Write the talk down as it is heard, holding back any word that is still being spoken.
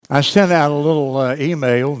I sent out a little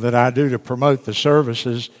email that I do to promote the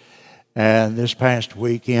services, and this past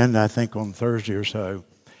weekend, I think on Thursday or so,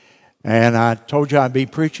 and I told you I'd be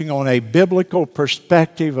preaching on a biblical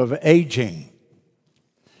perspective of aging.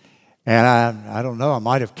 And I don't know, I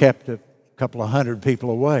might have kept a couple of hundred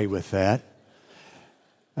people away with that.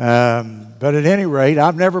 But at any rate,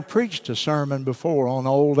 I've never preached a sermon before on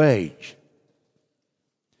old age.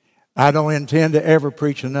 I don't intend to ever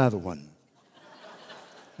preach another one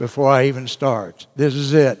before I even start. This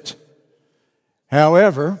is it.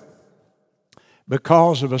 However,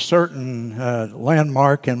 because of a certain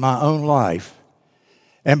landmark in my own life,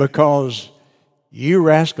 and because you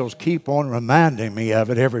rascals keep on reminding me of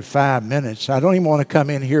it every 5 minutes, I don't even want to come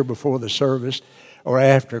in here before the service or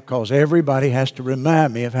after, because everybody has to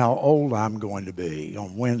remind me of how old I'm going to be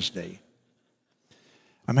on Wednesday.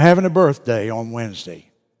 I'm having a birthday on Wednesday.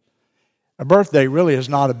 A birthday really is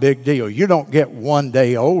not a big deal. You don't get 1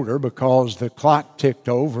 day older because the clock ticked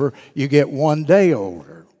over. You get 1 day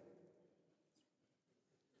older.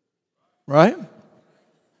 Right?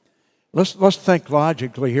 Let's think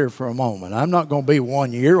logically here for a moment. I'm not going to be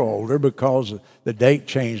 1 year older because the date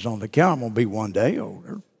changed on the calendar. I'm going to be 1 day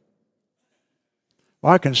older.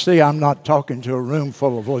 Well, I can see I'm not talking to a room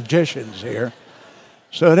full of logicians here.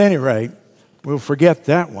 So at any rate, we'll forget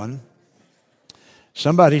that one.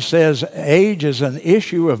 Somebody says age is an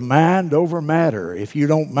issue of mind over matter. If you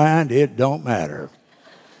don't mind, it don't matter.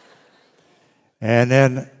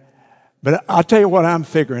 But I'll tell you what I'm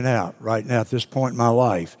figuring out right now at this point in my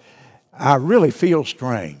life. I really feel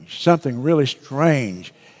strange, something really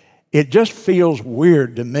strange. It just feels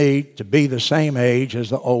weird to me to be the same age as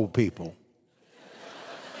the old people.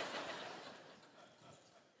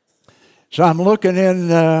 So I'm looking in,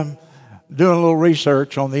 doing a little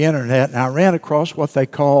research on the internet, and I ran across what they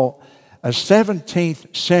call a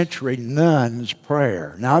 17th century nun's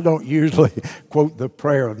prayer. Now, I don't usually quote the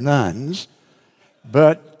prayer of nuns,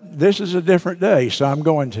 but this is a different day, so I'm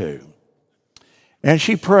going to. And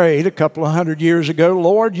she prayed a couple of hundred years ago,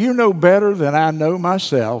 Lord, you know better than I know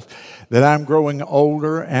myself that I'm growing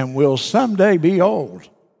older and will someday be old.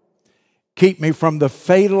 Keep me from the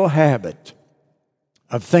fatal habit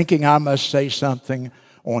of thinking I must say something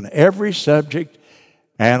on every subject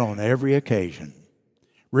and on every occasion.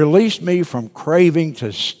 Release me from craving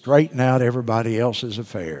to straighten out everybody else's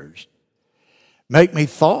affairs. Make me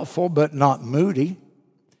thoughtful but not moody,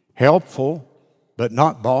 helpful but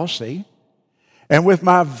not bossy. And with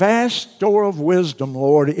my vast store of wisdom,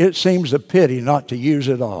 Lord, it seems a pity not to use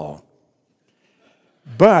it all.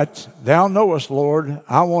 But thou knowest, Lord,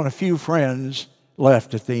 I want a few friends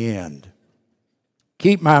left at the end.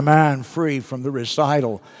 Keep my mind free from the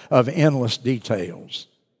recital of endless details.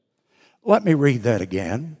 Let me read that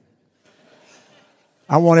again.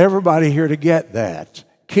 I want everybody here to get that.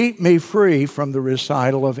 Keep me free from the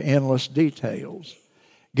recital of endless details.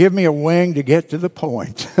 Give me a wing to get to the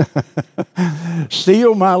point.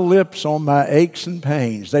 Seal my lips on my aches and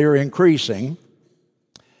pains. They are increasing.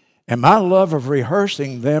 And my love of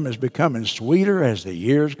rehearsing them is becoming sweeter as the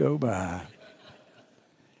years go by.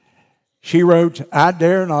 She wrote, I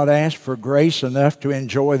dare not ask for grace enough to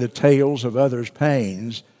enjoy the tales of others'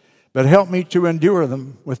 pains, but help me to endure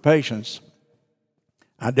them with patience.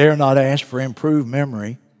 I dare not ask for improved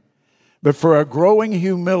memory, but for a growing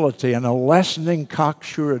humility and a lessening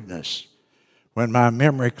cocksuredness when my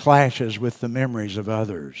memory clashes with the memories of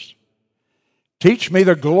others. Teach me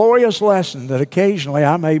the glorious lesson that occasionally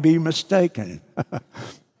I may be mistaken.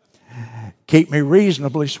 Keep me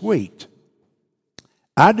reasonably sweet.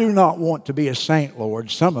 I do not want to be a saint,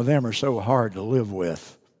 Lord. Some of them are so hard to live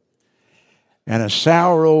with. And a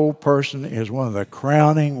sour old person is one of the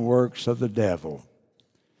crowning works of the devil.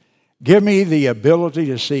 Give me the ability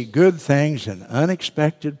to see good things in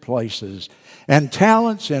unexpected places and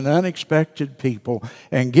talents in unexpected people,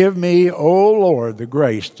 and give me, oh Lord, the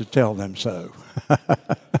grace to tell them so.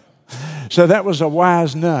 So that was a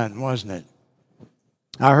wise nun, wasn't it?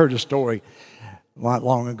 I heard a story not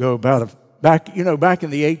long ago about back in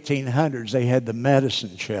the 1800s, they had the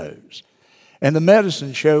medicine shows. And the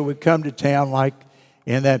medicine show would come to town like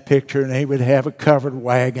in that picture, and he would have a covered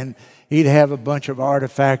wagon. He'd have a bunch of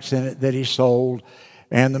artifacts in it that he sold.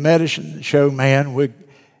 And the medicine show man would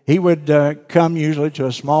come usually to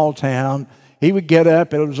a small town. He would get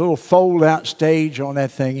up. It was a little fold-out stage on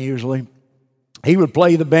that thing usually. He would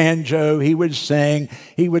play the banjo. He would sing.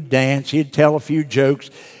 He would dance. He'd tell a few jokes.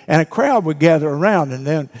 And a crowd would gather around. And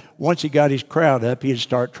then once he got his crowd up, he'd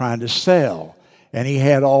start trying to sell. And he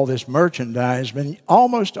had all this merchandise. But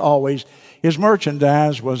almost always his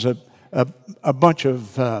merchandise was a bunch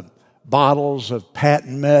of bottles of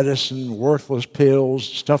patent medicine, worthless pills,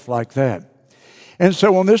 stuff like that. And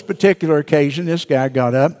so on this particular occasion, this guy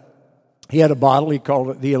got up. He had a bottle, he called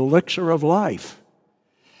it the elixir of life.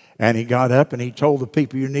 And he got up and he told the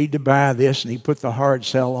people, you need to buy this, and he put the hard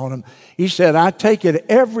sell on them. He said, I take it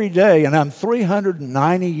every day, and I'm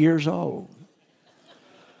 390 years old.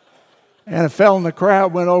 And a fellow in the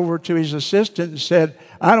crowd went over to his assistant and said,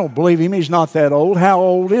 I don't believe him, he's not that old. How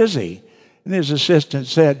old is he? And his assistant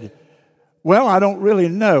said, well, I don't really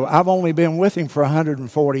know. I've only been with him for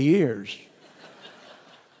 140 years.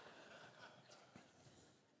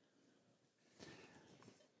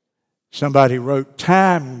 Somebody wrote,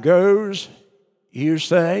 time goes, you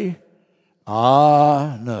say?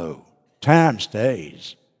 Ah, no. Time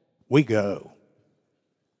stays. We go.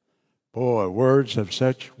 Boy, words of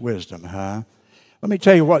such wisdom, huh? Let me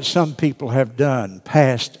tell you what some people have done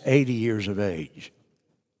past 80 years of age.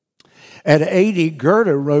 At 80, Goethe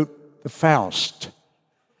wrote the Faust.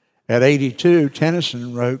 At 82,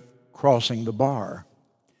 Tennyson wrote Crossing the Bar.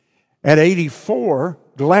 At 84,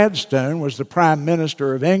 Gladstone was the Prime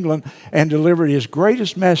Minister of England and delivered his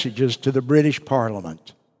greatest messages to the British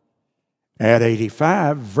Parliament. At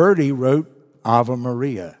 85, Verdi wrote Ave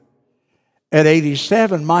Maria. At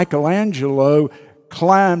 87, Michelangelo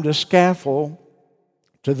climbed a scaffold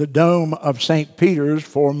to the dome of St. Peter's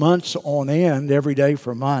for months on end, every day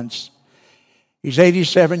for months. He's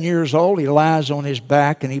 87 years old. He lies on his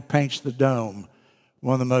back and he paints the dome,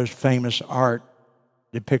 one of the most famous art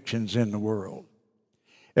depictions in the world.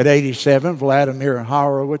 At 87, Vladimir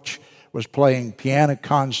Horowitz was playing piano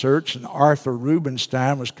concerts and Arthur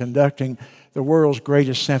Rubinstein was conducting the world's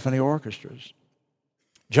greatest symphony orchestras.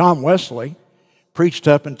 John Wesley preached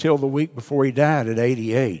up until the week before he died at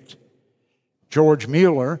 88. George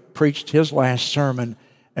Mueller preached his last sermon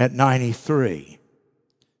at 93.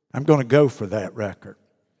 I'm going to go for that record.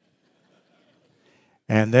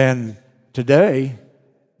 And then today,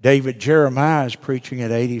 David Jeremiah is preaching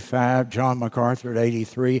at 85, John MacArthur at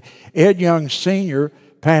 83. Ed Young Sr.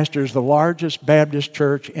 pastors the largest Baptist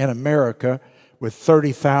church in America with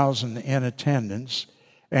 30,000 in attendance,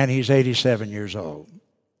 and he's 87 years old.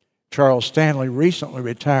 Charles Stanley recently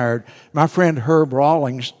retired. My friend Herb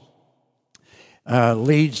Rawlings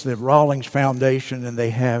leads the Rawlings Foundation, and they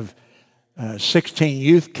have 16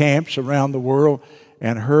 youth camps around the world,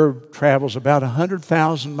 and Herb travels about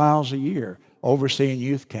 100,000 miles a year overseeing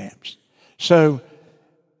youth camps. So,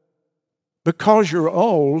 because you're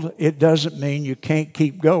old, it doesn't mean you can't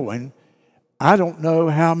keep going. I don't know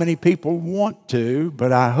how many people want to,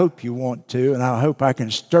 but I hope you want to, and I hope I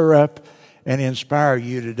can stir up and inspire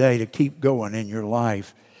you today to keep going in your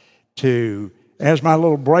life. To, as my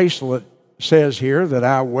little bracelet says here that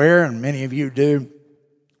I wear, and many of you do,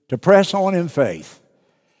 to press on in faith,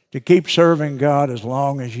 to keep serving God as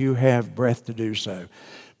long as you have breath to do so.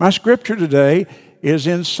 My scripture today is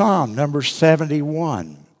in Psalm number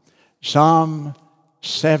 71. Psalm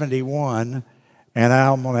 71, and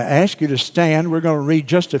I'm going to ask you to stand. We're going to read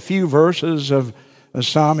just a few verses of the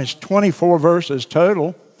psalm. It's 24 verses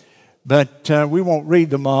total, but we won't read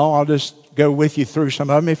them all. I'll just go with you through some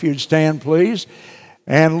of them. If you'd stand, please,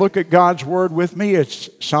 and look at God's word with me. It's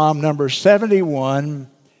Psalm number 71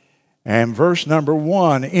 and verse number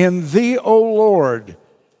 1. In thee, O Lord,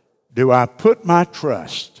 do I put my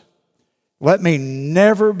trust. Let me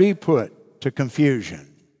never be put to confusion.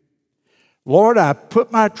 Lord, I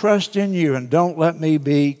put my trust in you, and don't let me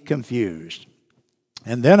be confused.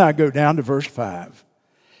 And then I go down to verse 5.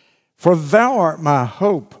 For thou art my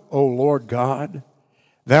hope, O Lord God.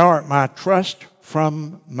 Thou art my trust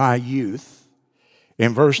from my youth.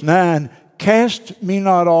 In verse 9, cast me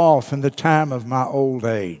not off in the time of my old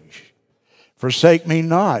age. Forsake me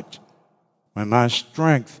not when my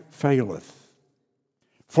strength faileth.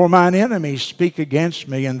 For mine enemies speak against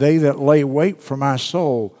me, and they that lay wait for my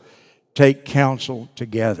soul take counsel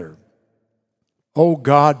together. O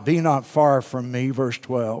God, be not far from me, verse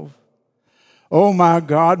 12. O my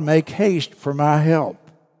God, make haste for my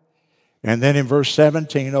help. And then in verse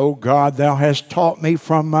 17, O God, thou hast taught me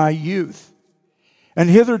from my youth. And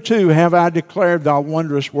hitherto have I declared thy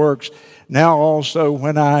wondrous works. Now also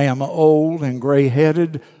when I am old and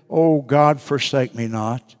gray-headed, O God, forsake me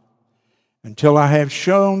not, until I have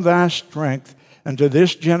shown thy strength unto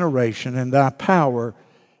this generation, and thy power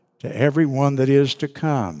to every one that is to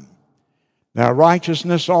come. Thy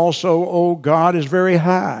righteousness also, O God, is very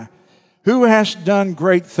high. Who hast done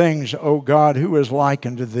great things, O God, who is like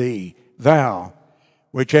unto thee? Thou,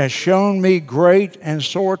 which hast shown me great and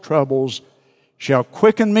sore troubles, shall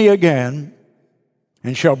quicken me again,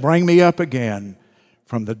 and shall bring me up again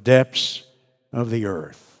from the depths of the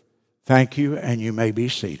earth. Thank you, and you may be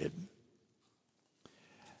seated.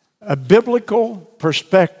 a biblical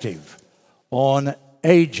perspective on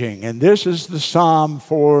aging. And this is the psalm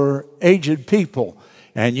for aged people.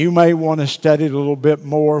 And you may want to study it a little bit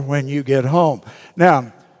more when you get home.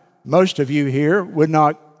 Now, most of you here would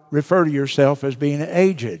not refer to yourself as being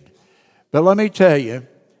aged. But let me tell you,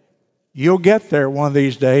 you'll get there one of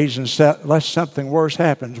these days unless something worse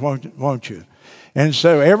happens, won't you? And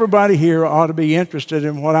so everybody here ought to be interested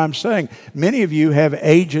in what I'm saying. Many of you have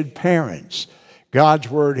aged parents. God's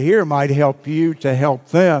word here might help you to help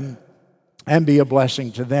them and be a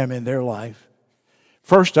blessing to them in their life.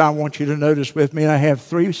 First, I want you to notice with me, and I have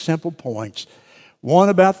 3 simple points. One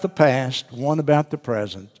about the past, one about the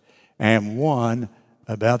present, and one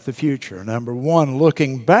about the future. Number 1,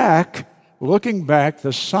 looking back,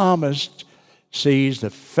 the psalmist sees the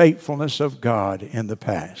faithfulness of God in the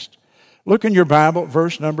past. Look in your Bible,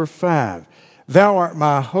 verse number 5. Thou art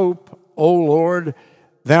my hope, O Lord.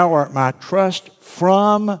 Thou art my trust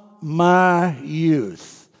from my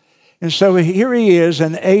youth. And so here he is,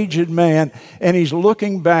 an aged man, and he's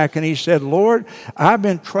looking back, and he said, Lord, I've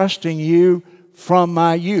been trusting you from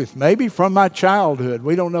my youth, maybe from my childhood.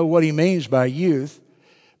 We don't know what he means by youth.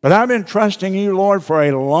 But I've been trusting you, Lord, for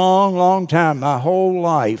a long, long time, my whole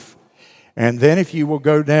life. And then if you will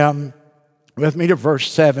go down with me to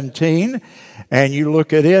verse 17, and you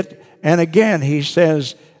look at it, and again he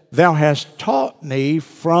says, Thou hast taught me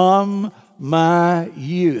from my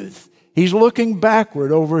youth. He's looking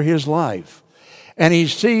backward over his life, and he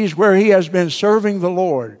sees where he has been serving the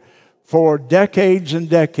Lord for decades and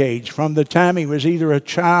decades, from the time he was either a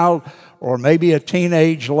child or maybe a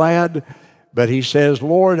teenage lad. But he says,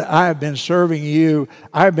 Lord, I have been serving you.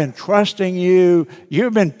 I've been trusting you.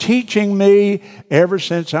 You've been teaching me ever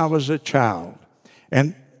since I was a child.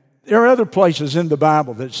 And there are other places in the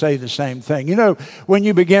Bible that say the same thing. You know, when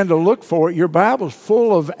you begin to look for it, your Bible's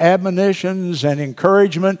full of admonitions and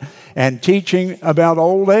encouragement and teaching about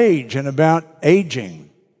old age and about aging.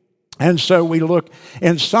 And so we look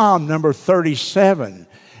in Psalm number 37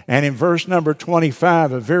 and in verse number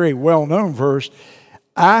 25, a very well-known verse,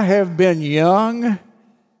 I have been young,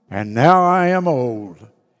 and now I am old.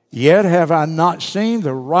 Yet have I not seen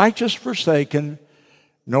the righteous forsaken,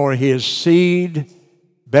 nor his seed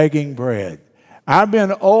begging bread. I've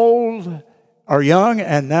been old or young,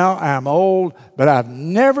 and now I'm old, but I've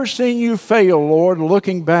never seen you fail, Lord,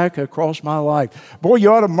 looking back across my life. Boy,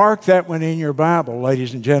 you ought to mark that one in your Bible,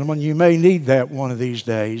 ladies and gentlemen. You may need that one of these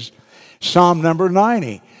days. Psalm number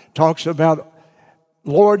 90 talks about,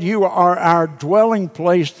 Lord, you are our dwelling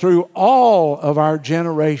place through all of our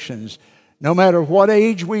generations. No matter what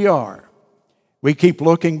age we are, we keep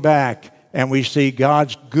looking back and we see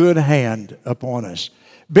God's good hand upon us.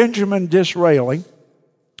 Benjamin Disraeli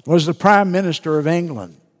was the Prime Minister of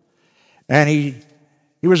England, and he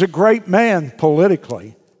was a great man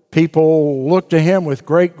politically. People look to him with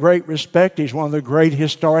great, great respect. He's one of the great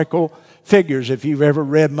historical figures. If you've ever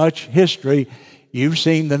read much history, you've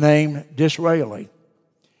seen the name Disraeli.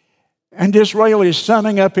 And Disraeli is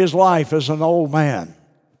summing up his life as an old man.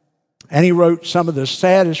 And he wrote some of the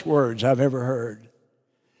saddest words I've ever heard.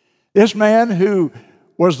 This man, who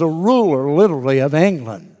was the ruler, literally, of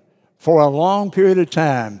England for a long period of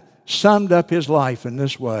time, summed up his life in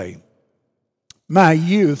this way. My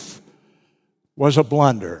youth was a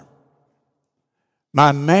blunder.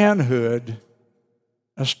 My manhood,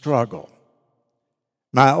 a struggle.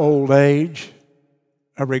 My old age,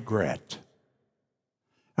 a regret.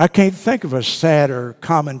 I can't think of a sadder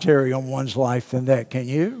commentary on one's life than that, can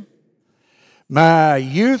you? My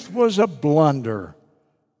youth was a blunder.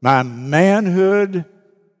 My manhood,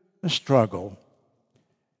 a struggle.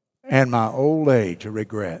 And my old age, a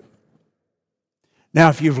regret. Now,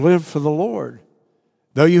 if you've lived for the Lord,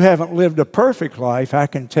 though you haven't lived a perfect life, I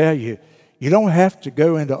can tell you, you don't have to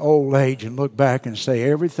go into old age and look back and say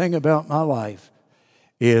everything about my life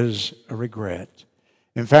is a regret.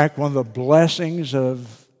 In fact, one of the blessings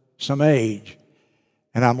of some age,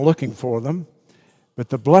 and I'm looking for them, but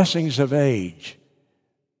the blessings of age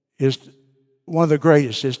is one of the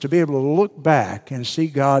greatest, is to be able to look back and see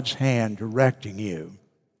God's hand directing you.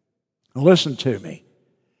 Listen to me.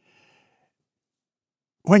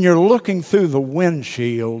 When you're looking through the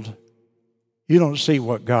windshield, you don't see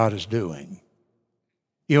what God is doing.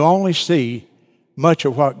 You only see much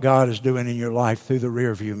of what God is doing in your life through the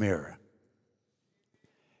rearview mirror.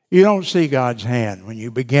 You don't see God's hand when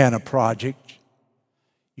you begin a project.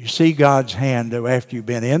 You see God's hand after you've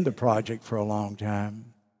been in the project for a long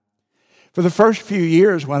time. For the first few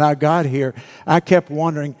years when I got here, I kept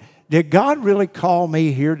wondering, did God really call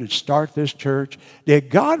me here to start this church?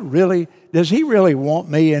 Does He really want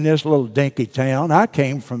me in this little dinky town? I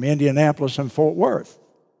came from Indianapolis and Fort Worth.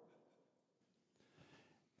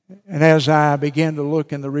 And as I began to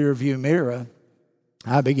look in the rearview mirror,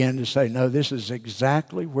 I began to say, no, this is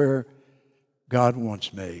exactly where God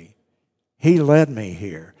wants me. He led me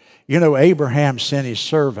here. You know, Abraham sent his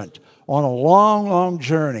servant on a long, long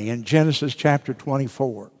journey in Genesis chapter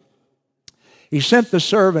 24. He sent the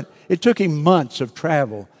servant. It took him months of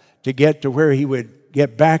travel to get to where he would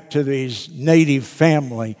get back to his native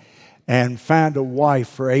family and find a wife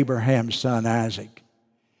for Abraham's son Isaac.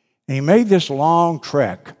 And he made this long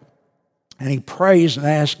trek, and he prays and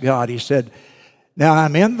asks God. He said, now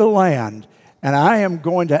I'm in the land, and I am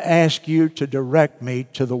going to ask you to direct me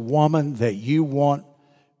to the woman that you want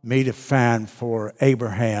me to find for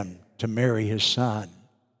Abraham to marry his son.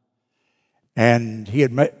 And he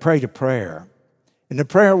had prayed a prayer. And the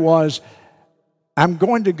prayer was, I'm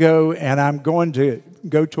going to go and I'm going to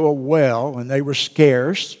go to a well, and they were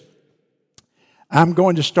scarce. I'm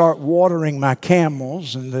going to start watering my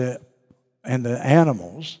camels and the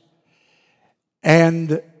animals.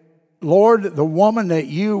 And Lord, the woman that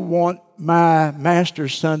you want my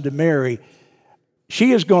master's son to marry,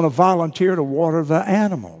 she is going to volunteer to water the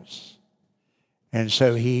animals. And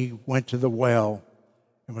so he went to the well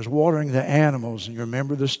and was watering the animals. And you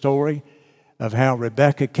remember the story of how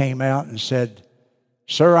Rebekah came out and said,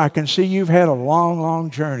 sir, I can see you've had a long, long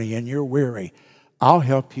journey and you're weary. I'll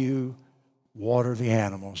help you water the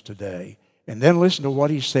animals today. And then listen to what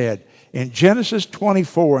he said. In Genesis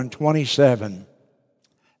 24 and 27,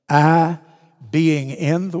 I, being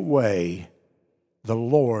in the way, the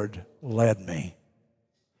Lord led me.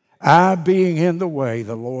 I, being in the way,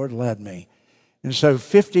 the Lord led me. And so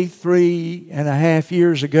 53 and a half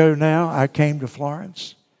years ago now, I came to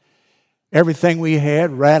Florence. Everything we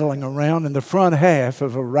had rattling around in the front half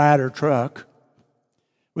of a Ryder truck.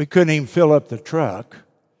 We couldn't even fill up the truck.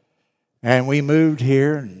 And we moved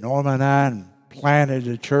here, and Norma and I planted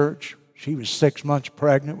a church. She was 6 months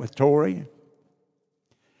pregnant with Tori.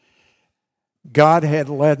 God had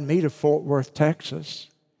led me to Fort Worth, Texas.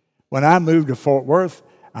 When I moved to Fort Worth,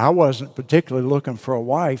 I wasn't particularly looking for a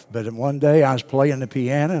wife, but one day I was playing the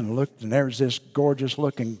piano and looked, and there was this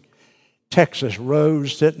gorgeous-looking Texas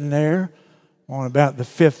rose sitting there on about the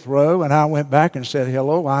 5th row, and I went back and said,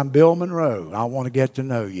 hello, I'm Bill Monroe. I want to get to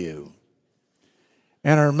know you.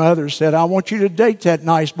 And her mother said, I want you to date that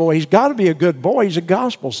nice boy. He's got to be a good boy. He's a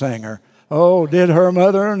gospel singer. Oh, did her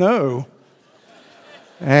mother know?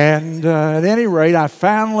 And at any rate, I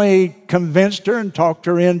finally convinced her and talked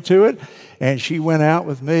her into it. And she went out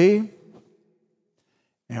with me.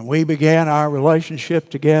 And we began our relationship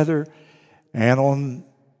together. And on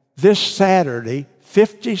this Saturday,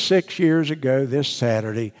 56 years ago, this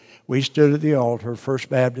Saturday, we stood at the altar, First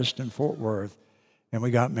Baptist in Fort Worth, and we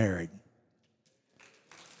got married.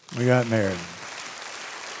 We got married.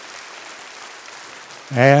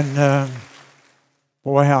 And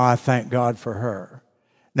boy, how I thank God for her.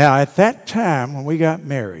 Now, at that time when we got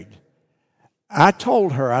married, I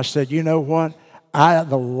told her, I said, you know what?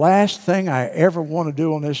 The last thing I ever want to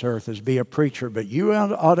do on this earth is be a preacher, but you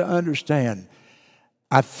ought to understand,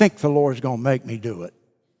 I think the Lord's going to make me do it.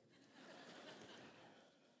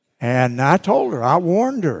 And I told her, I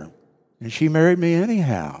warned her, and she married me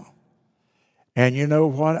anyhow. And you know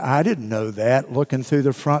what? I didn't know that looking through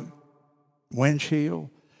the front windshield.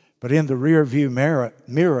 But in the rear view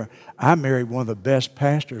mirror, I married one of the best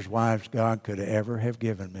pastor's wives God could ever have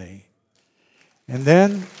given me. And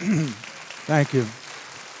then, thank you.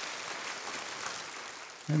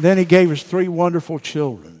 And then he gave us 3 wonderful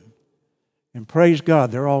children. And praise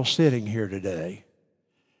God, they're all sitting here today.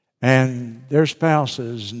 And their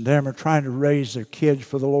spouses and them are trying to raise their kids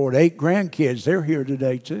for the Lord. 8 grandkids, they're here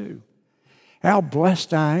today too. How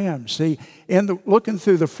blessed I am. See, looking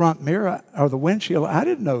through the front mirror or the windshield, I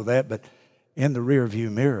didn't know that, but in the rear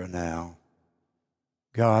view mirror now,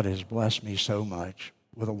 God has blessed me so much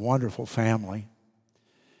with a wonderful family.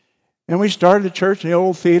 And we started the church in the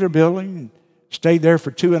old theater building and stayed there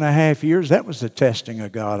for 2.5 years. That was the testing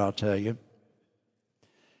of God, I'll tell you.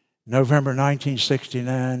 November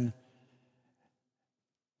 1969,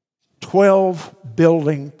 12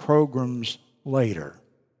 building programs later.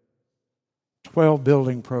 12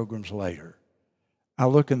 building programs later, I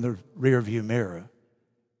look in the rearview mirror,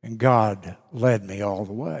 and God led me all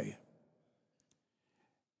the way.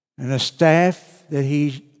 And the staff that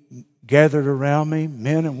He gathered around me,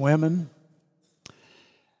 men and women,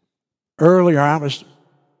 earlier I was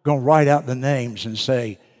going to write out the names and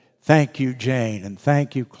say, thank you, Jane, and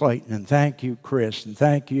thank you, Clayton, and thank you, Chris, and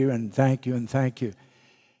thank you, and thank you, and thank you.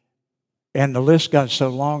 And the list got so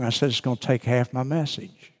long, I said it's going to take half my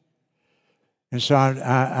message. And so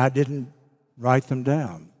I didn't write them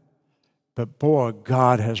down. But boy,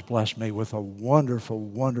 God has blessed me with a wonderful,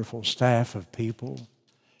 wonderful staff of people,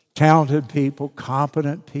 talented people,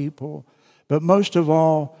 competent people, but most of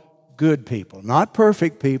all, good people. Not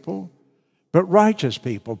perfect people, but righteous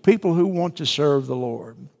people, people who want to serve the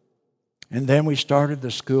Lord. And then we started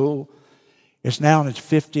the school. It's now in its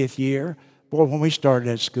 50th year. Boy, when we started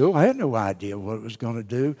that school, I had no idea what it was going to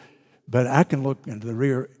do, but I can look into the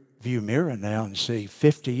rear view mirror now and see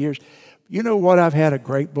 50 years. You know what? I've had a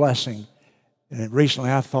great blessing, and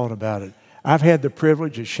recently I thought about it. I've had the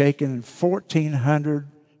privilege of shaking 1,400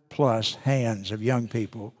 plus hands of young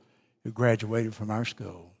people who graduated from our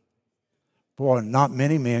school. Boy, not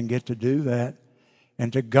many men get to do that.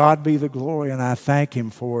 And to God be the glory, and I thank Him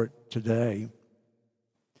for it today.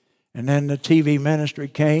 And then the TV ministry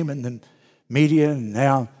came, and the media, and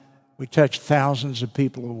now we touch thousands of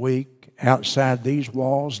people a week outside these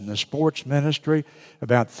walls. And the sports ministry,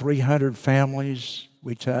 about 300 families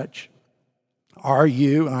we touch.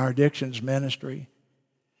 RU and our addictions ministry.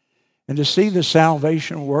 And to see the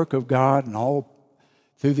salvation work of God and all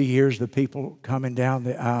through the years, the people coming down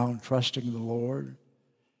the aisle and trusting the Lord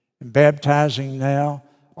and baptizing now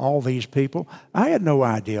all these people. I had no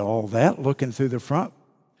idea all that looking through the front.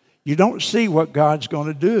 You don't see what God's going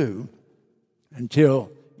to do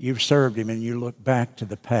until you've served Him and you look back to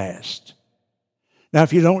the past. Now,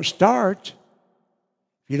 if you don't start,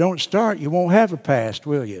 you won't have a past,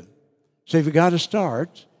 will you? So you've got to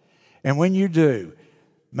start. And when you do,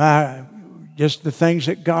 just the things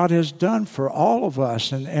that God has done for all of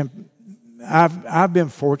us. And I've been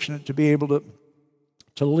fortunate to be able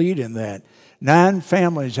to lead in that. 9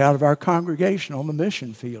 families out of our congregation on the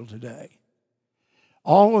mission field today.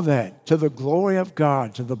 All of that to the glory of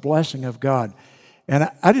God, to the blessing of God. And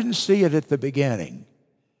I didn't see it at the beginning.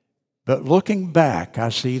 But looking back, I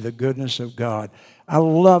see the goodness of God. I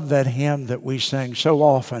love that hymn that we sing so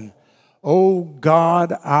often. O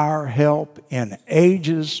God, our help in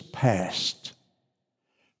ages past.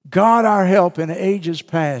 God, our help in ages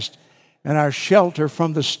past, and our shelter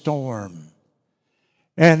from the storm.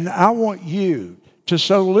 And I want you to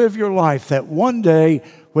so live your life that one day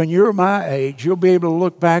when you're my age, you'll be able to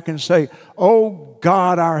look back and say, oh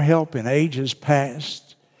God, our help in ages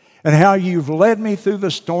past, and how you've led me through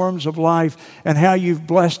the storms of life, and how you've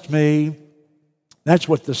blessed me. That's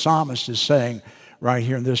what the psalmist is saying right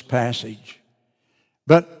here in this passage.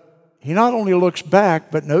 But he not only looks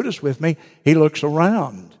back, but notice with me, he looks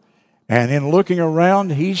around. And in looking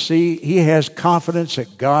around, he has confidence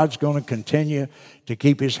that God's going to continue to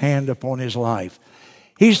keep His hand upon his life.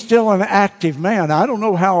 He's still an active man. I don't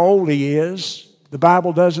know how old he is. The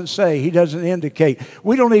Bible doesn't say. He doesn't indicate.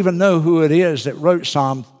 We don't even know who it is that wrote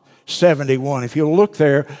Psalm 71. If you look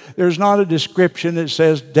there, there's not a description that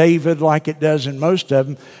says David like it does in most of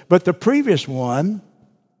them. But the previous one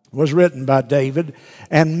was written by David.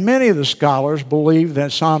 And many of the scholars believe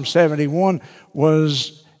that Psalm 71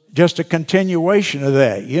 was just a continuation of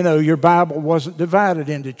that. You know, your Bible wasn't divided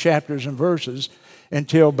into chapters and verses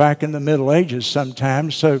until back in the Middle Ages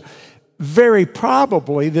sometimes. So very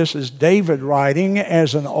probably this is David writing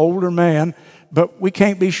as an older man, but we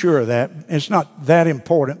can't be sure of that. It's not that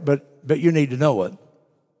important, but you need to know it.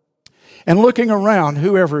 And looking around,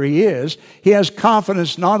 whoever he is, he has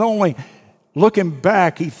confidence not only looking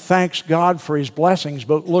back, he thanks God for His blessings,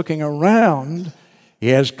 but looking around, he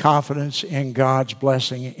has confidence in God's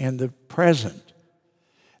blessing in the present.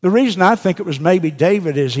 The reason I think it was maybe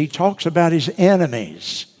David is he talks about his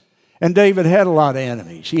enemies. And David had a lot of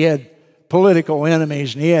enemies. He had political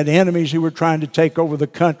enemies, and he had enemies who were trying to take over the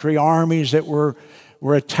country, armies that were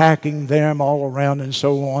attacking them all around and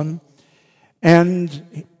so on.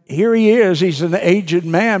 And here he is, he's an aged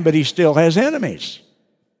man, but he still has enemies.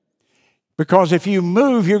 Because if you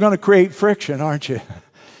move, you're going to create friction, aren't you?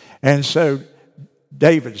 And so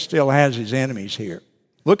David still has his enemies here.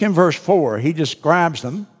 Look in verse 4. He describes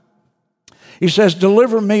them. He says,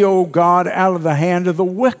 deliver me, O God, out of the hand of the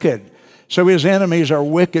wicked. So his enemies are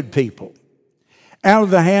wicked people. Out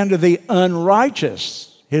of the hand of the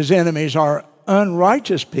unrighteous. His enemies are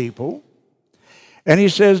unrighteous people. And he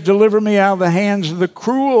says, deliver me out of the hands of the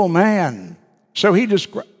cruel man. So he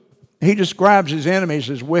describes his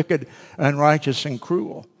enemies as wicked, unrighteous, and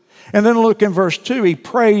cruel. And then look in verse 2. He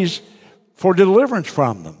prays for deliverance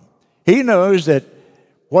from them. He knows that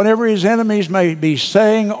whatever his enemies may be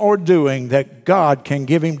saying or doing, that God can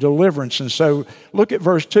give him deliverance. And so look at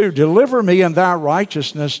verse 2. Deliver me in thy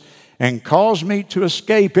righteousness and cause me to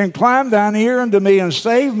escape. Incline thine ear unto me and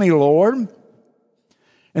save me, Lord.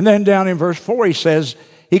 And then down in verse 4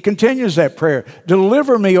 he continues that prayer.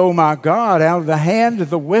 Deliver me, O my God, out of the hand of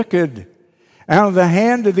the wicked, out of the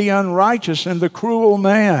hand of the unrighteous and the cruel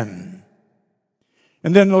man.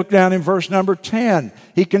 And then look down in verse number 10.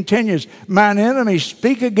 He continues, mine enemies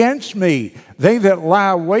speak against me. They that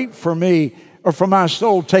lie wait for me or for my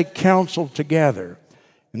soul take counsel together.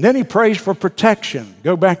 And then he prays for protection.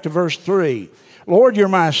 Go back to verse 3. Lord, you're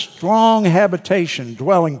my strong habitation,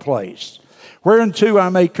 dwelling place, whereunto I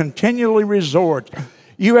may continually resort.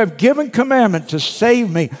 You have given commandment to save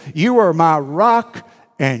me. You are my rock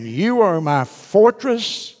and you are my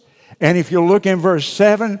fortress. And if you look in verse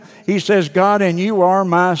 7, he says, God, and you are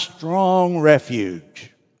my strong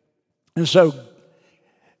refuge. And so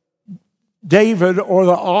David, or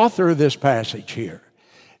the author of this passage here,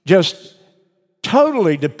 just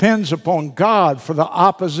totally depends upon God for the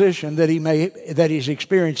opposition that he's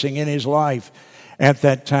experiencing in his life at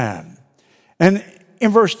that time. And in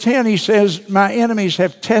verse 10, he says, my enemies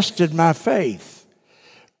have tested my faith.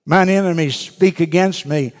 Mine enemies speak against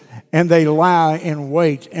me, and they lie in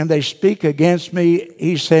wait, and they speak against me,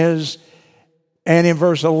 he says. And in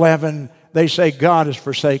verse 11, they say, God has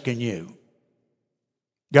forsaken you.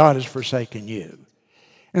 God has forsaken you.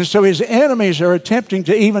 And so his enemies are attempting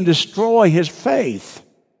to even destroy his faith.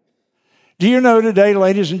 Do you know today,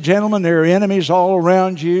 ladies and gentlemen, there are enemies all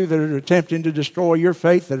around you that are attempting to destroy your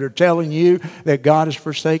faith, that are telling you that God has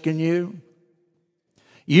forsaken you?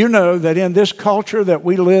 You know that in this culture that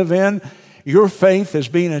we live in, your faith is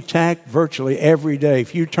being attacked virtually every day.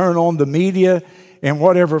 If you turn on the media in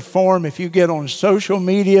whatever form, if you get on social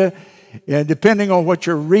media, depending on what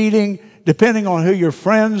you're reading, depending on who your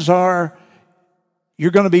friends are,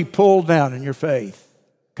 you're going to be pulled down in your faith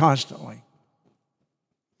constantly.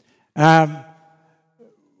 I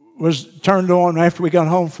was turned on after we got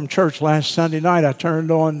home from church last Sunday night. I turned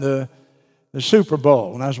on the Super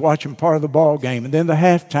Bowl, and I was watching part of the ball game, and then the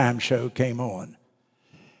halftime show came on.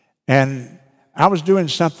 And I was doing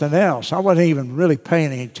something else. I wasn't even really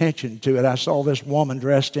paying any attention to it. I saw this woman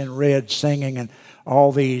dressed in red singing, and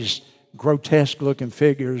all these grotesque-looking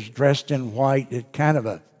figures dressed in white. It kind of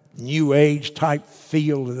a New Age type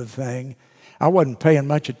feel to the thing. I wasn't paying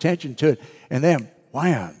much attention to it. And then,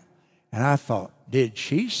 wham. And I thought, did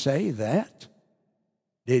she say that?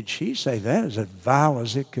 Did she say that? As vile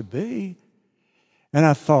as it could be. And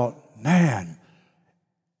I thought, man,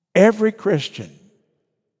 every Christian,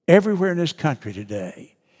 everywhere in this country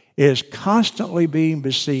today, is constantly being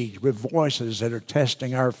besieged with voices that are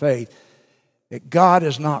testing our faith, that God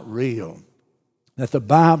is not real, that the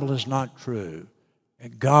Bible is not true,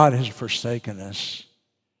 that God has forsaken us.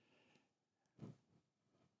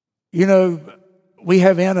 You know, we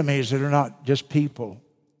have enemies that are not just people.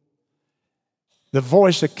 The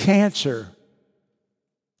voice of cancer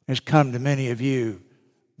has come to many of you.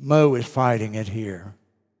 Mo is fighting it here.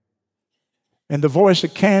 And the voice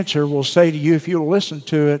of cancer will say to you, if you'll listen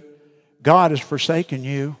to it, God has forsaken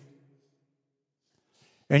you.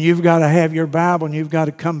 And you've got to have your Bible, and you've got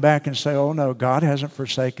to come back and say, oh no, God hasn't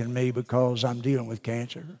forsaken me because I'm dealing with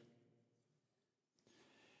cancer.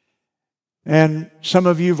 And some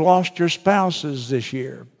of you have lost your spouses this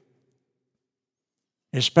year.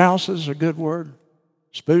 Is spouses a good word?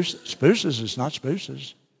 Spouses is not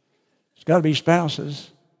spouses. It's got to be spouses.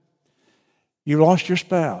 You lost your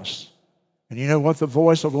spouse. And you know what the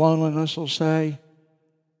voice of loneliness will say?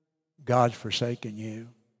 God's forsaken you.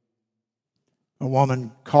 A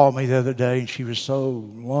woman called me the other day, and she was so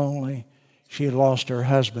lonely. She had lost her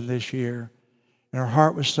husband this year, and her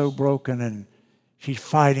heart was so broken, and she's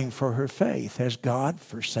fighting for her faith. Has God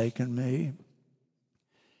forsaken me?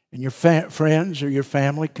 And your friends or your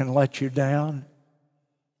family can let you down.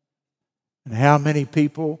 And how many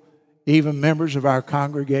people, even members of our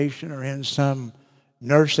congregation, are in some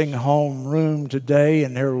nursing home room today,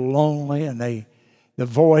 and they're lonely, and the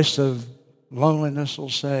voice of loneliness will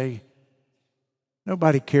say,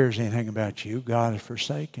 nobody cares anything about you. God has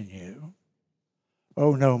forsaken you.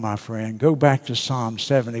 Oh no, my friend. Go back to Psalm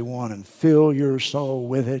 71 and fill your soul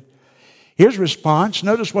with it. His response,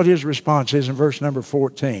 notice what his response is in verse number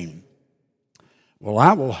 14. Well,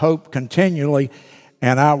 I will hope continually,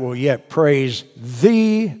 and I will yet praise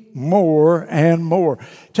thee more and more.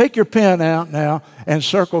 Take your pen out now and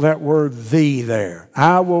circle that word thee there.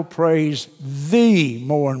 I will praise thee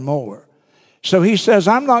more and more. So he says,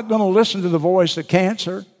 I'm not going to listen to the voice of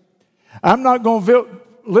cancer. I'm not going to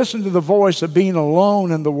listen to the voice of being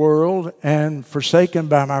alone in the world and forsaken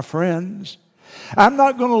by my friends. I'm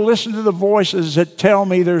not going to listen to the voices that tell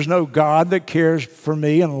me there's no God that cares for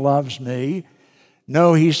me and loves me.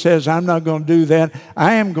 No, he says, I'm not going to do that.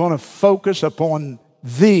 I am going to focus upon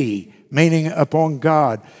thee, meaning upon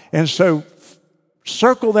God. And so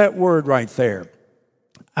circle that word right there.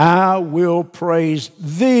 I will praise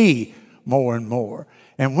thee more and more.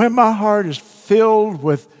 And when my heart is filled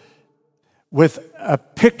with with a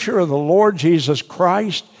picture of the Lord Jesus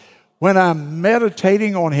Christ, when I'm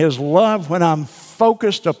meditating on His love, when I'm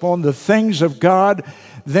focused upon the things of God,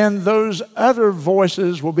 then those other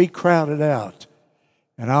voices will be crowded out,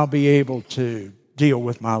 and I'll be able to deal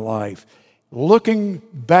with my life. Looking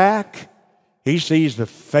back, he sees the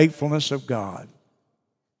faithfulness of God.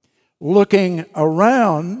 Looking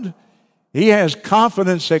around, he has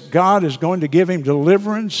confidence that God is going to give him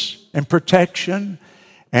deliverance and protection,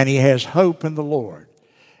 and he has hope in the Lord.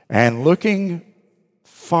 And looking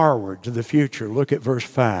forward to the future, look at verse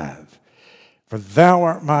 5. For thou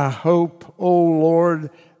art my hope, O Lord,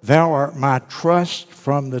 thou art my trust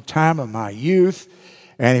from the time of my youth.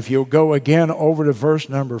 And if you'll go again over to verse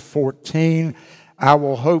number 14, I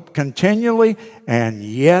will hope continually, and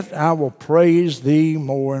yet I will praise thee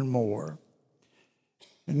more and more.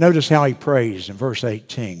 And notice how he prays in verse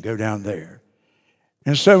 18. Go down there.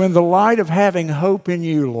 And so in the light of having hope in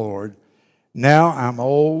you, Lord, now I'm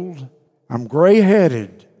old, I'm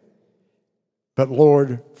gray-headed, but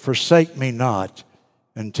Lord, forsake me not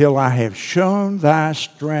until I have shown thy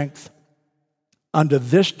strength unto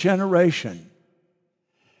this generation.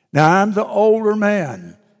 Now I'm the older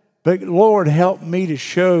man, but Lord, help me to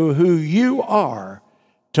show who you are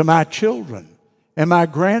to my children and my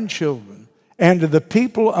grandchildren and to the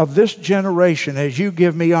people of this generation as you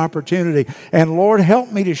give me opportunity. And Lord,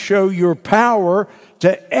 help me to show your power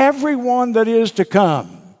to everyone that is to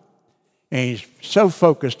come. And he's so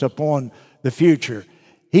focused upon the future.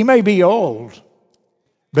 He may be old,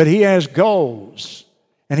 but he has goals,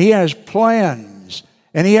 and he has plans,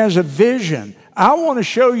 and he has a vision. I want to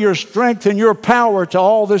show your strength and your power to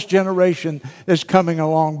all this generation that's coming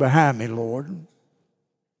along behind me, Lord.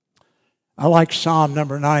 I like Psalm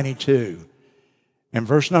number 92 and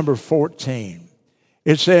verse number 14.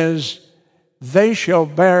 It says, they shall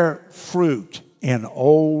bear fruit in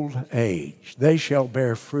old age. They shall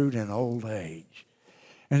bear fruit in old age.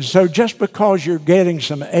 And so just because you're getting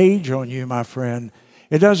some age on you, my friend,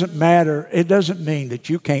 it doesn't matter. It doesn't mean that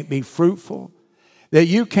you can't be fruitful, that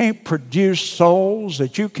you can't produce souls,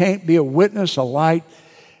 that you can't be a witness, a light,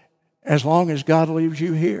 as long as God leaves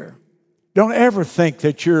you here. Don't ever think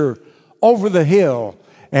that you're over the hill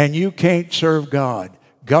and you can't serve God.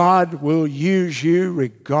 God will use you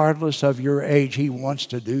regardless of your age. He wants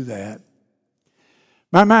to do that.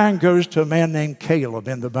 My mind goes to a man named Caleb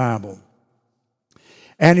in the Bible.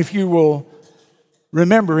 And if you will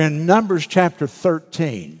remember in Numbers chapter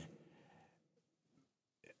 13,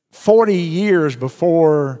 40 years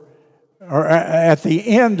before, or at the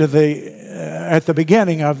end of at the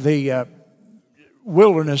beginning of the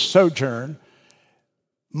wilderness sojourn,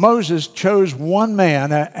 Moses chose one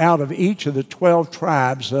man out of each of the 12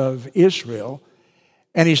 tribes of Israel.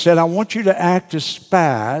 And he said, I want you to act as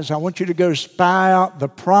spies. I want you to go spy out the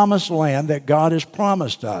promised land that God has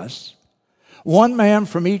promised us. One man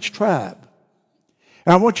from each tribe.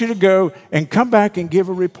 And I want you to go and come back and give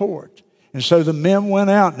a report. And so the men went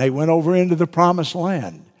out and they went over into the promised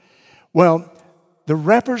land. Well, the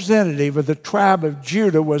representative of the tribe of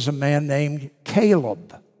Judah was a man named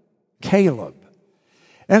Caleb. Caleb.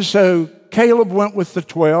 And so Caleb went with the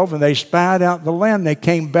 12 and they spied out the land. They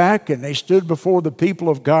came back and they stood before the people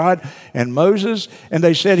of God and Moses and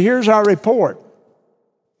they said, here's our report.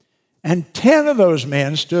 And 10 of those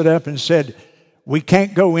men stood up and said, we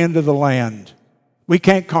can't go into the land. We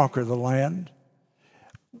can't conquer the land.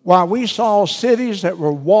 While we saw cities that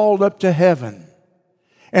were walled up to heaven,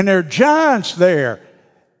 and there are giants there.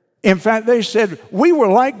 In fact, they said, we were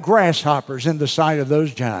like grasshoppers in the sight of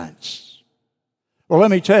those giants. Well, let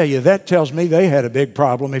me tell you, that tells me they had a big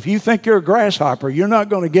problem. If you think you're a grasshopper, you're not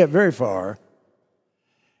going to get very far.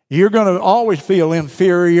 You're going to always feel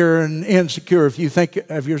inferior and insecure if you think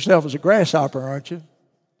of yourself as a grasshopper, aren't you?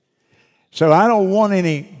 So I don't want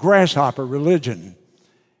any grasshopper religion.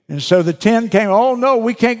 And so the 10 came, oh no,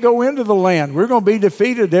 we can't go into the land. We're going to be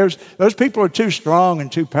defeated. Those people are too strong and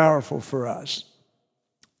too powerful for us.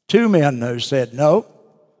 2 men, though, said, no,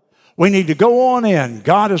 we need to go on in.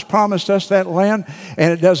 God has promised us that land,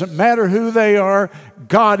 and it doesn't matter who they are.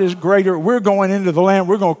 God is greater. We're going into the land.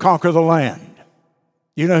 We're going to conquer the land.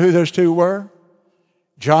 You know who those 2 were?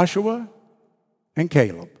 Joshua and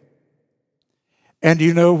Caleb. And do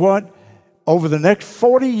you know what? Over the next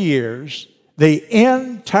 40 years, the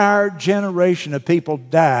entire generation of people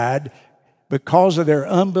died because of their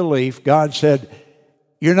unbelief. God said,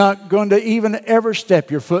 you're not going to even ever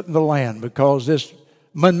step your foot in the land because this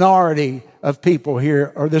minority of people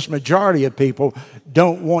here, or this majority of people,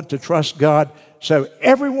 don't want to trust God. So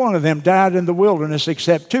every one of them died in the wilderness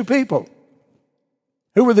except 2 people.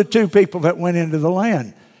 Who were the 2 people that went into the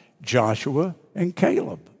land? Joshua and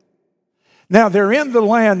Caleb. Now, they're in the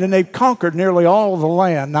land, and they've conquered nearly all of the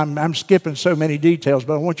land. I'm skipping so many details,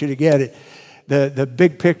 but I want you to get it, the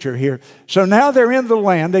big picture here. So now they're in the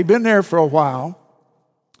land. They've been there for a while.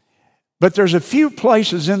 But there's a few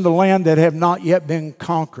places in the land that have not yet been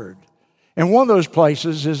conquered. And one of those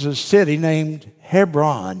places is a city named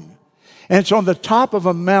Hebron. And it's on the top of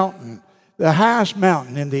a mountain, the highest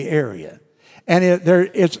mountain in the area. And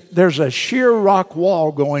there's a sheer rock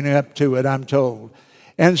wall going up to it, I'm told.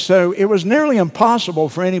 And so it was nearly impossible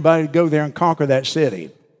for anybody to go there and conquer that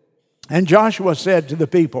city. And Joshua said to the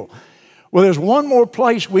people, well, there's one more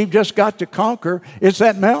place we've just got to conquer. It's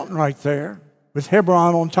that mountain right there with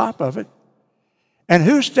Hebron on top of it. And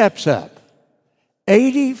who steps up?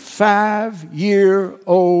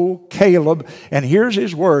 85-year-old Caleb. And here's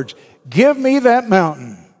his words, give me that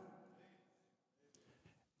mountain.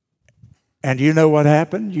 And you know what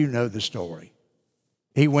happened? You know the story.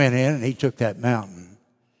 He went in and he took that mountain.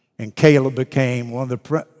 And Caleb became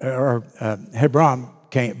Hebron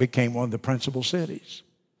became one of the principal cities.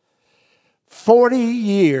 40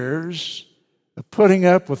 years of putting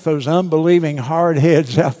up with those unbelieving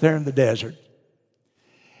hardheads out there in the desert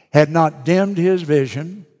had not dimmed his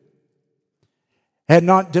vision, had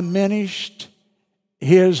not diminished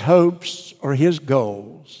his hopes or his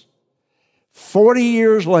goals. 40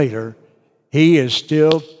 years later, he is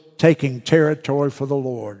still taking territory for the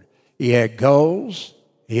Lord. He had goals,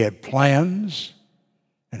 he had plans,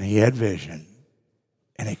 and he had vision.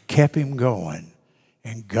 And it kept him going.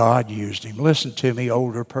 And God used him. Listen to me,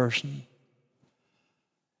 older person.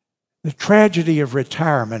 The tragedy of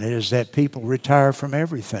retirement is that people retire from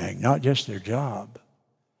everything, not just their job.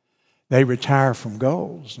 They retire from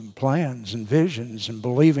goals and plans and visions and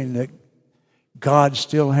believing that God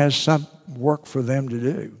still has some work for them to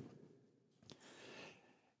do.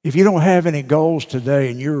 If you don't have any goals today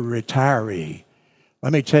and you're a retiree,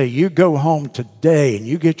 let me tell you, you go home today and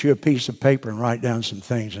you get you a piece of paper and write down some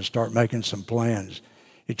things and start making some plans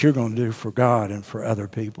that you're going to do for God and for other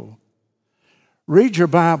people. Read your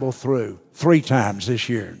Bible through 3 times this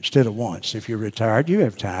year instead of once. If you're retired, you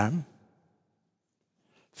have time.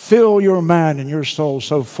 Fill your mind and your soul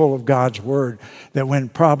so full of God's Word that when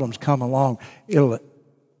problems come along, you'll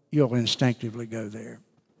instinctively go there.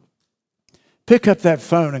 Pick up that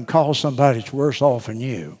phone and call somebody that's worse off than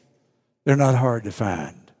you. They're not hard to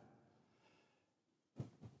find.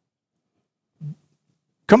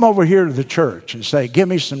 Come over here to the church and say, give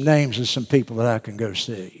me some names of some people that I can go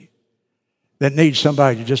see that need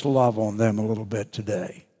somebody to just love on them a little bit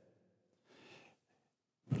today.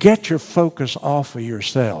 Get your focus off of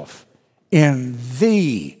yourself. In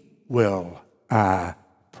thee will I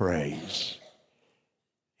praise,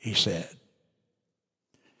 he said.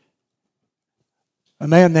 A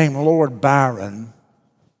man named Lord Byron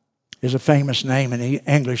is a famous name in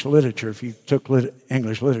English literature. If you took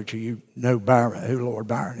English literature, you know Byron, who Lord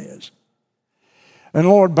Byron is. And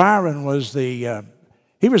Lord Byron was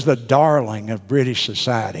he was the darling of British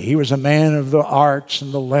society. He was a man of the arts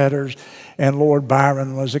and the letters, and Lord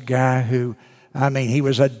Byron was a guy who, he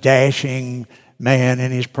was a dashing man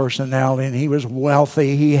in his personality, and he was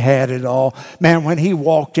wealthy. He had it all. Man, when he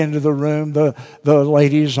walked into the room, the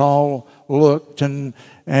ladies all looked, and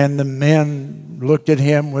the men looked at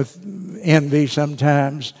him with envy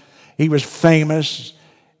sometimes. He was famous,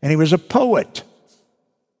 and he was a poet.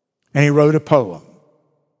 And he wrote a poem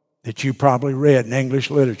that you probably read in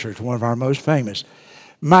English literature. It's one of our most famous.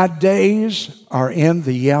 My days are in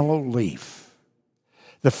the yellow leaf.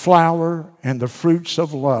 The flower and the fruits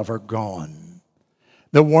of love are gone.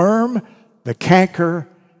 The worm, the canker,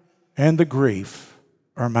 and the grief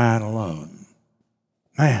are mine alone.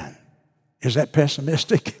 Man, is that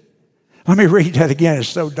pessimistic? Let me read that again. It's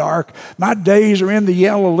so dark. My days are in the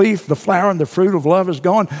yellow leaf. The flower and the fruit of love is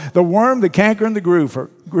gone. The worm, the canker, and the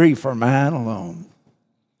grief are mine alone.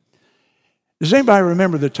 Does anybody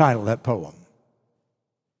remember the title of that poem?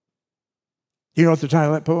 You know what the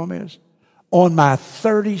title of that poem is? On My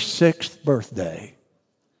 36th Birthday.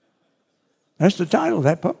 That's the title of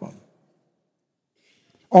that poem.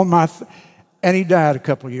 And he died a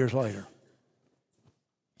couple of years later.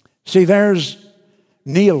 See, there's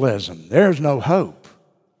nihilism. There's no hope.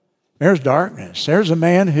 There's darkness. There's a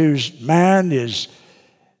man whose mind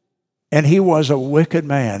and he was a wicked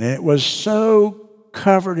man. And it was so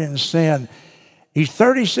covered in sin. He's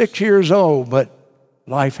 36 years old, but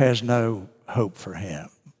life has no hope for him.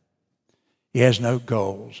 He has no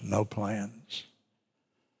goals, no plans.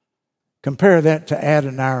 Compare that to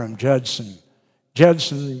Adoniram Judson.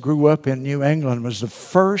 Judson grew up in New England, was the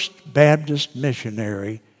first Baptist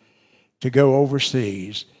missionary to go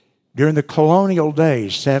overseas. during the colonial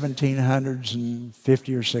days,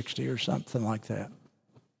 1750 or 60 or something like that.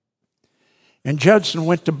 And Judson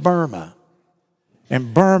went to Burma.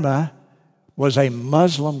 And Burma was a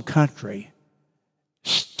Muslim country,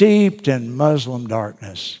 steeped in Muslim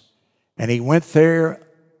darkness. And he went there,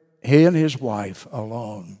 he and his wife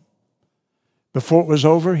alone. Before it was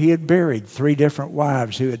over, he had buried 3 different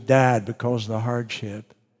wives who had died because of the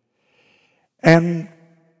hardship. And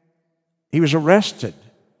he was arrested.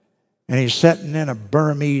 And he's sitting in a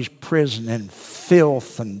Burmese prison in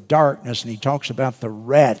filth and darkness. And he talks about the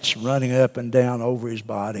rats running up and down over his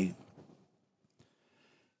body.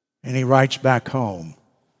 And he writes back home.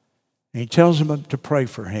 And he tells them to pray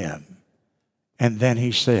for him. And then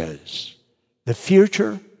he says, the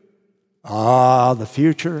future,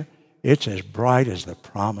 it's as bright as the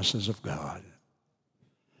promises of God.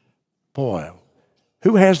 Boy,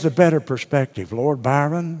 who has the better perspective, Lord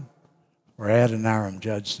Byron or Adoniram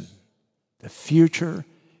Judson? The future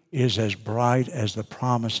is as bright as the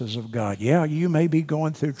promises of God. Yeah, you may be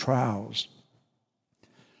going through trials.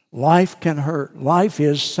 Life can hurt. Life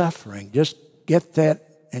is suffering. Just get that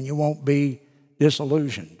and you won't be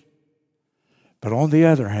disillusioned. But on the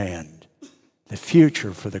other hand, the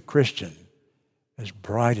future for the Christian is as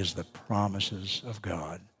bright as the promises of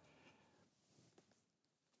God.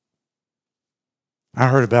 I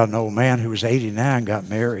heard about an old man who was 89, got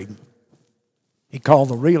married. He called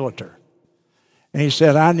the realtor. And he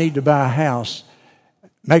said, I need to buy a house.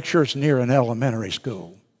 Make sure it's near an elementary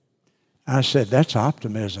school. I said, that's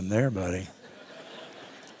optimism there, buddy.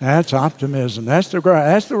 That's optimism. That's the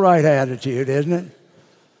right attitude, isn't it?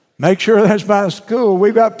 Make sure that's by the school.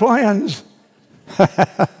 We've got plans.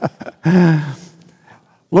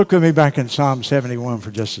 Look with me back in Psalm 71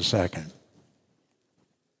 for just a second.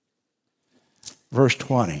 Verse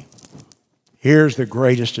 20. Here's the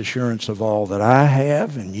greatest assurance of all that I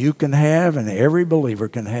have and you can have and every believer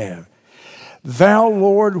can have. Thou,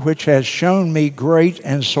 Lord, which hast shown me great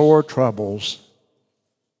and sore troubles,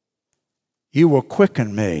 you will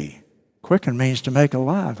quicken me. Quicken means to make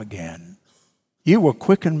alive again. You will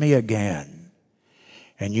quicken me again,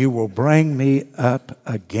 and you will bring me up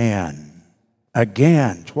again.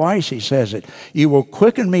 Again. Twice he says it. You will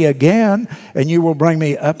quicken me again, and you will bring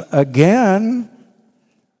me up again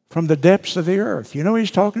from the depths of the earth. You know what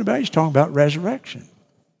he's talking about? He's talking about resurrection.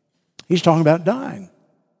 He's talking about dying.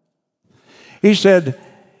 He said,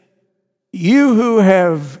 you who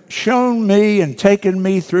have shown me and taken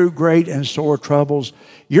me through great and sore troubles,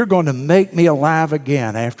 you're going to make me alive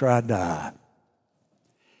again after I die.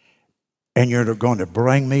 And you're going to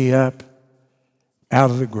bring me up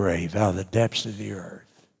out of the grave, out of the depths of the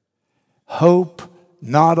earth. Hope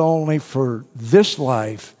not only for this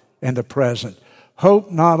life and the present,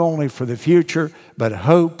 hope not only for the future, but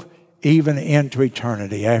hope even into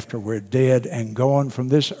eternity after we're dead and gone from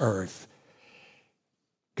this earth.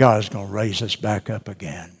 God is going to raise us back up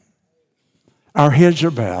again. Our heads are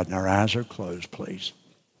bowed and our eyes are closed, please.